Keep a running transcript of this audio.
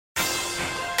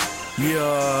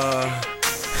Yeah.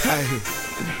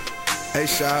 Hey,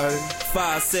 Shady.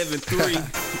 573.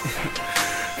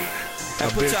 I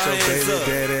bet your baby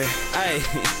daddy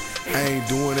ain't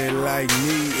doing it like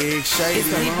me, Shady.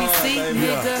 It's BBC,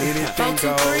 nigga. Anything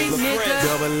goes.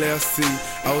 Double FC,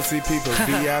 OC people,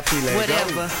 VIP, let's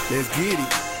go. Let's get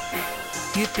it.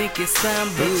 You think it's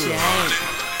something, but you ain't.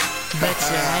 But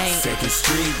you ain't. Second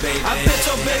Street, baby. I bet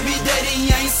your baby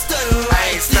daddy ain't stuntin'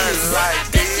 like this. I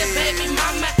bet your baby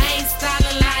mama ain't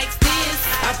styling like this.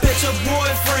 I bet your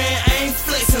boyfriend ain't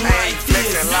flexing like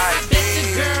this. I bet your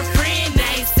girlfriend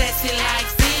ain't sexy like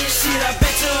this. Shit, I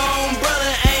bet your own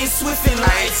brother ain't swiffin'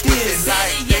 like this.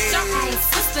 Better yet, your own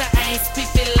sister ain't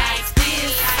spiffy like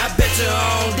this. I bet your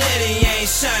own daddy ain't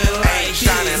shining like this.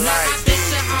 I bet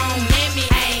your own mammy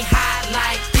ain't hot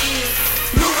like this.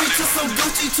 Louis to some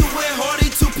Gucci to wear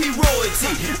Hardy to P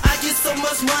royalty. I get so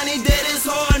much money that it's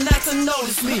hard not to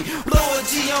notice me. Blow a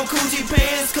G on Coochie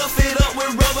pants, cuff it up with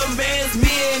rubber bands.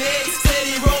 Me and X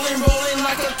steady rolling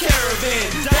like a caravan.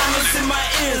 Diamonds in my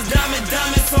ears,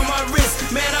 diamonds on my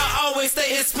wrist. Man, I always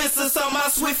stay expensive, so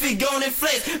my Swiffy gon'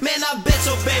 inflate. Man, I bet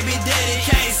your baby daddy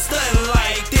can't stun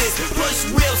like this.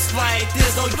 Push whips like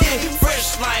this, don't get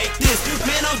fresh like this.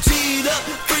 Man, I'm G'd up,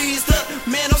 freezed up,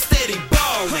 man, I'm steady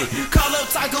ballin'. Call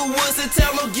up Tiger Woods and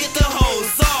tell him get the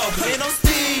hose off. Man, I'm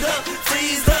steed up,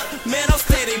 freezed up, man, I'm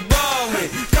steady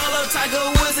ballin'. Call up Tiger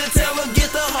Woods and tell him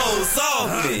get the hose off.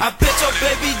 I bet your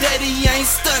baby daddy ain't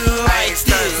stuntin' like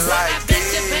this. I bet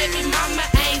your baby mama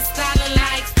ain't styling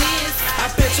like this. I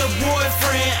bet your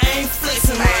boyfriend ain't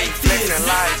flexing like this.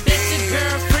 I bet your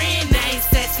girlfriend ain't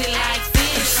sexy like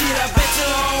this. Shit, I bet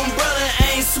your own brother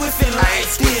ain't swiffin'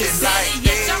 like this. Better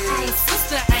yet, your own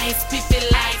sister ain't spiffy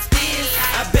like this.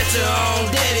 I bet your own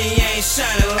daddy ain't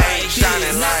shining like this.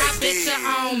 I bet your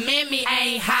own mammy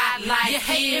ain't hot like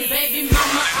this. You hatin' baby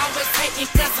mama, always hatin'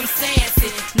 cause I'm sassy.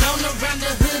 Known around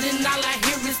the hood and all I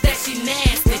hear is that she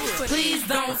nasty. Please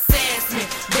don't sass me,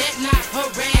 bet not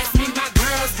harass me. My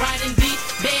girl's riding deep,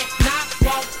 bet not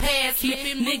walk past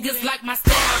me. Niggas like my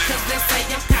style cause they say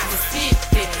I'm kinda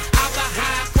shifty. I buy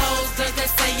high clothes cause they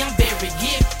say I'm very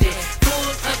gifted. Full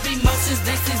of emotions,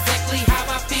 that's exactly how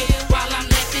I feel. While I'm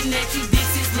laughing at you, this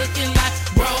is looking like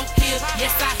roadkill.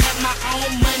 Yes, I have my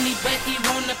own money, but he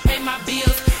wanna pay my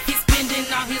bills. He's spending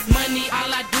all his money, all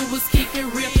I do is keep it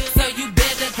real. So you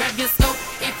better grab your scope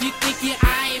if you think you're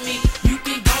eyeing me. You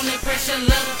can go and press your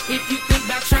love if you think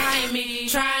about trying me.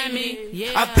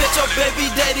 Yeah. I bet your baby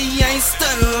daddy ain't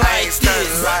stuntin' like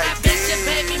this. I bet your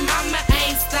baby mama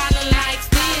ain't styling like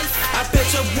this. I bet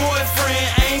your boyfriend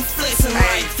ain't flexing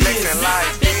like this. I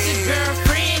bet your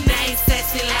girlfriend ain't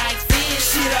sexy like this.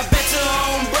 Shit, I bet your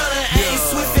own brother ain't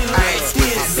swiffin' like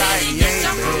this. Better yet,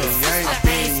 your own sister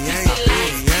ain't spiffy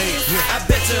like this. I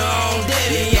bet your own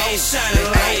daddy ain't shining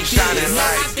like this.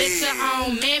 I bet your own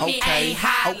mammy ain't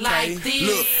hot like this.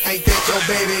 Look, ain't that your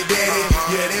baby daddy?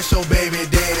 Yeah, that's your baby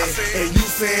daddy. And you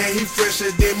saying he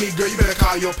fresher than me, girl, you better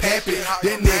call your pappy.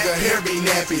 That nigga hair be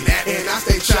nappy, and I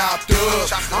stay chopped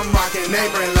up. I'm rocking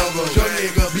name brand logos, your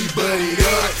nigga be buddied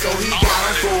up. So he got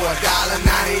him for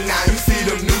 $1.99. You see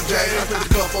them new J's, I put a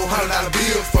couple $100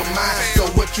 bills for mine. So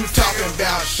what you talking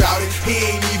about, shawty? He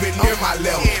ain't even near my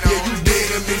level. Yeah, you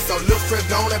digging me, so look fresh,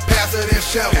 don't let pass it and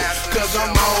shovel. Cause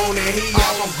I'm on and he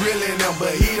off, I'm grilling him,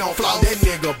 but he don't flaw. That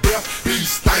nigga breath be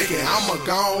stinking. I'ma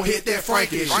go hit that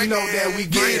Frankie. You know that we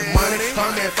getting money.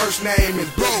 Her that first name is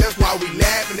Broke. That's why we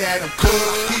laughing at him, cuz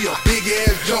he a big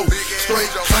ass joke. Straight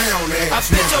clown ass. I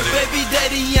bet your baby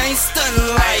daddy ain't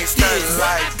stuntin' like this.